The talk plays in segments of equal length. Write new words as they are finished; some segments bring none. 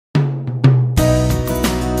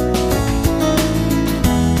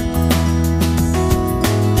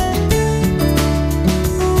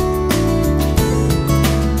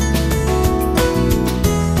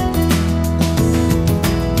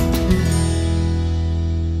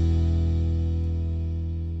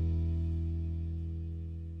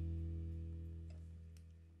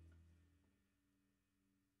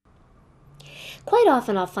Quite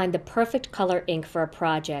often I'll find the perfect color ink for a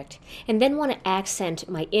project and then want to accent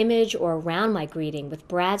my image or around my greeting with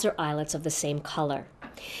brads or eyelets of the same color.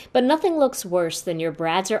 But nothing looks worse than your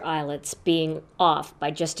brads or eyelets being off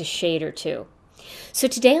by just a shade or two. So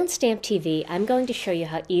today on Stamp TV, I'm going to show you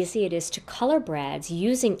how easy it is to color brads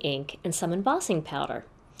using ink and some embossing powder.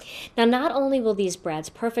 Now, not only will these brads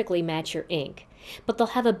perfectly match your ink, but they'll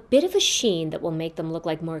have a bit of a sheen that will make them look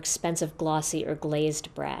like more expensive glossy or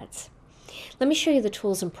glazed brads. Let me show you the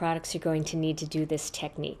tools and products you're going to need to do this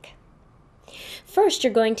technique. First,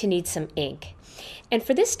 you're going to need some ink. And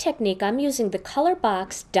for this technique, I'm using the Color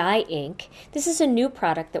Box dye ink. This is a new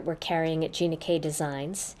product that we're carrying at Gina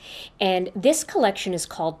Designs. And this collection is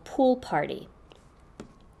called Pool Party.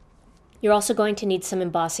 You're also going to need some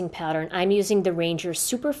embossing powder, and I'm using the Ranger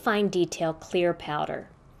Super Fine Detail Clear Powder.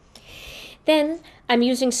 Then I'm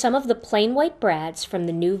using some of the plain white brads from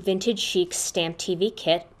the new Vintage Chic Stamp TV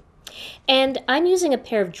kit. And I'm using a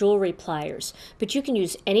pair of jewelry pliers, but you can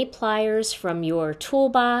use any pliers from your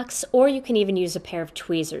toolbox, or you can even use a pair of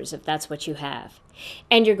tweezers if that's what you have.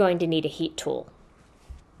 And you're going to need a heat tool.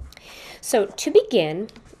 So to begin,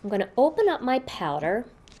 I'm going to open up my powder,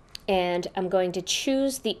 and I'm going to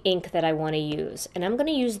choose the ink that I want to use. And I'm going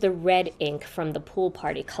to use the red ink from the Pool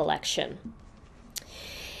Party collection.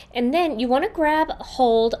 And then you want to grab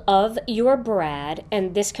hold of your brad,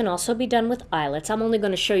 and this can also be done with eyelets. I'm only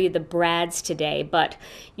going to show you the brads today, but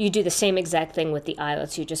you do the same exact thing with the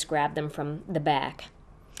eyelets. You just grab them from the back.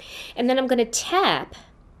 And then I'm going to tap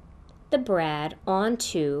the brad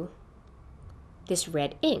onto this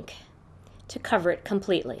red ink to cover it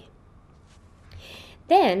completely.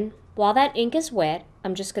 Then, while that ink is wet,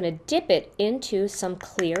 I'm just going to dip it into some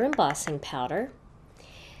clear embossing powder,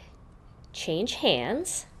 change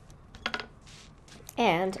hands,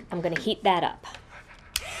 and I'm going to heat that up.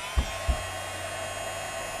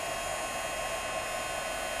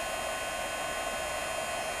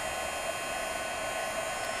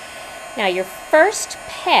 Now your first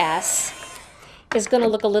pass is going to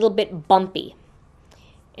look a little bit bumpy.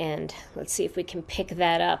 And let's see if we can pick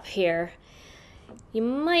that up here. You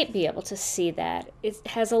might be able to see that. It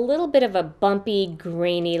has a little bit of a bumpy,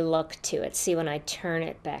 grainy look to it. See when I turn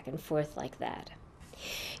it back and forth like that.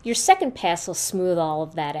 Your second pass will smooth all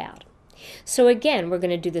of that out. So again, we're going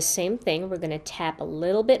to do the same thing. We're going to tap a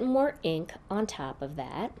little bit more ink on top of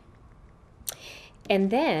that. And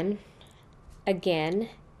then, again,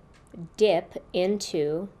 dip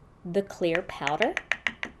into the clear powder.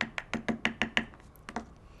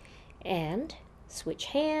 And switch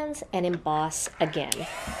hands and emboss again.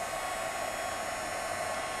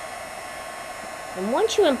 And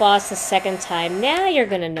once you emboss the second time, now you're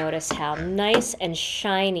going to notice how nice and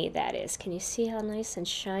shiny that is. Can you see how nice and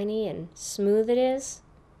shiny and smooth it is?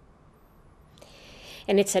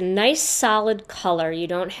 And it's a nice solid color. You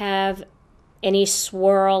don't have any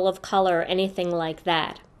swirl of color or anything like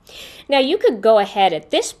that. Now you could go ahead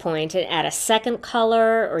at this point and add a second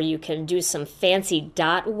color, or you can do some fancy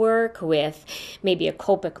dot work with maybe a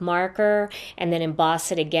Copic marker and then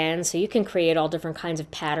emboss it again, so you can create all different kinds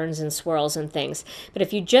of patterns and swirls and things. But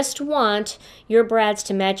if you just want your brads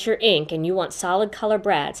to match your ink and you want solid color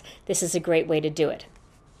brads, this is a great way to do it.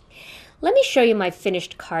 Let me show you my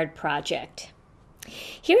finished card project.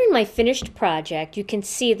 Here in my finished project, you can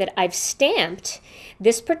see that I've stamped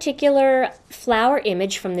this particular flower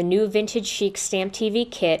image from the new Vintage Chic Stamp TV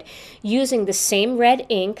kit using the same red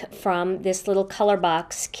ink from this little color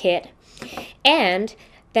box kit. And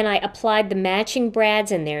then I applied the matching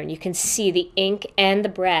brads in there, and you can see the ink and the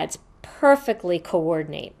brads perfectly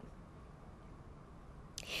coordinate.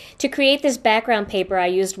 To create this background paper, I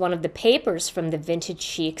used one of the papers from the Vintage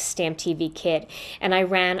Chic Stamp TV kit, and I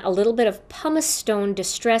ran a little bit of pumice stone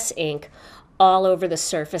distress ink all over the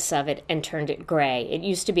surface of it and turned it gray. It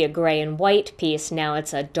used to be a gray and white piece, now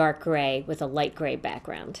it's a dark gray with a light gray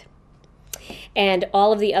background. And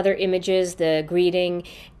all of the other images, the greeting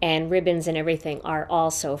and ribbons and everything, are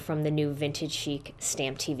also from the new Vintage Chic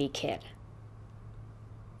Stamp TV kit.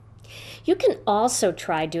 You can also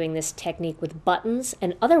try doing this technique with buttons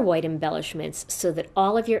and other white embellishments so that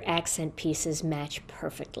all of your accent pieces match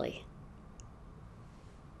perfectly.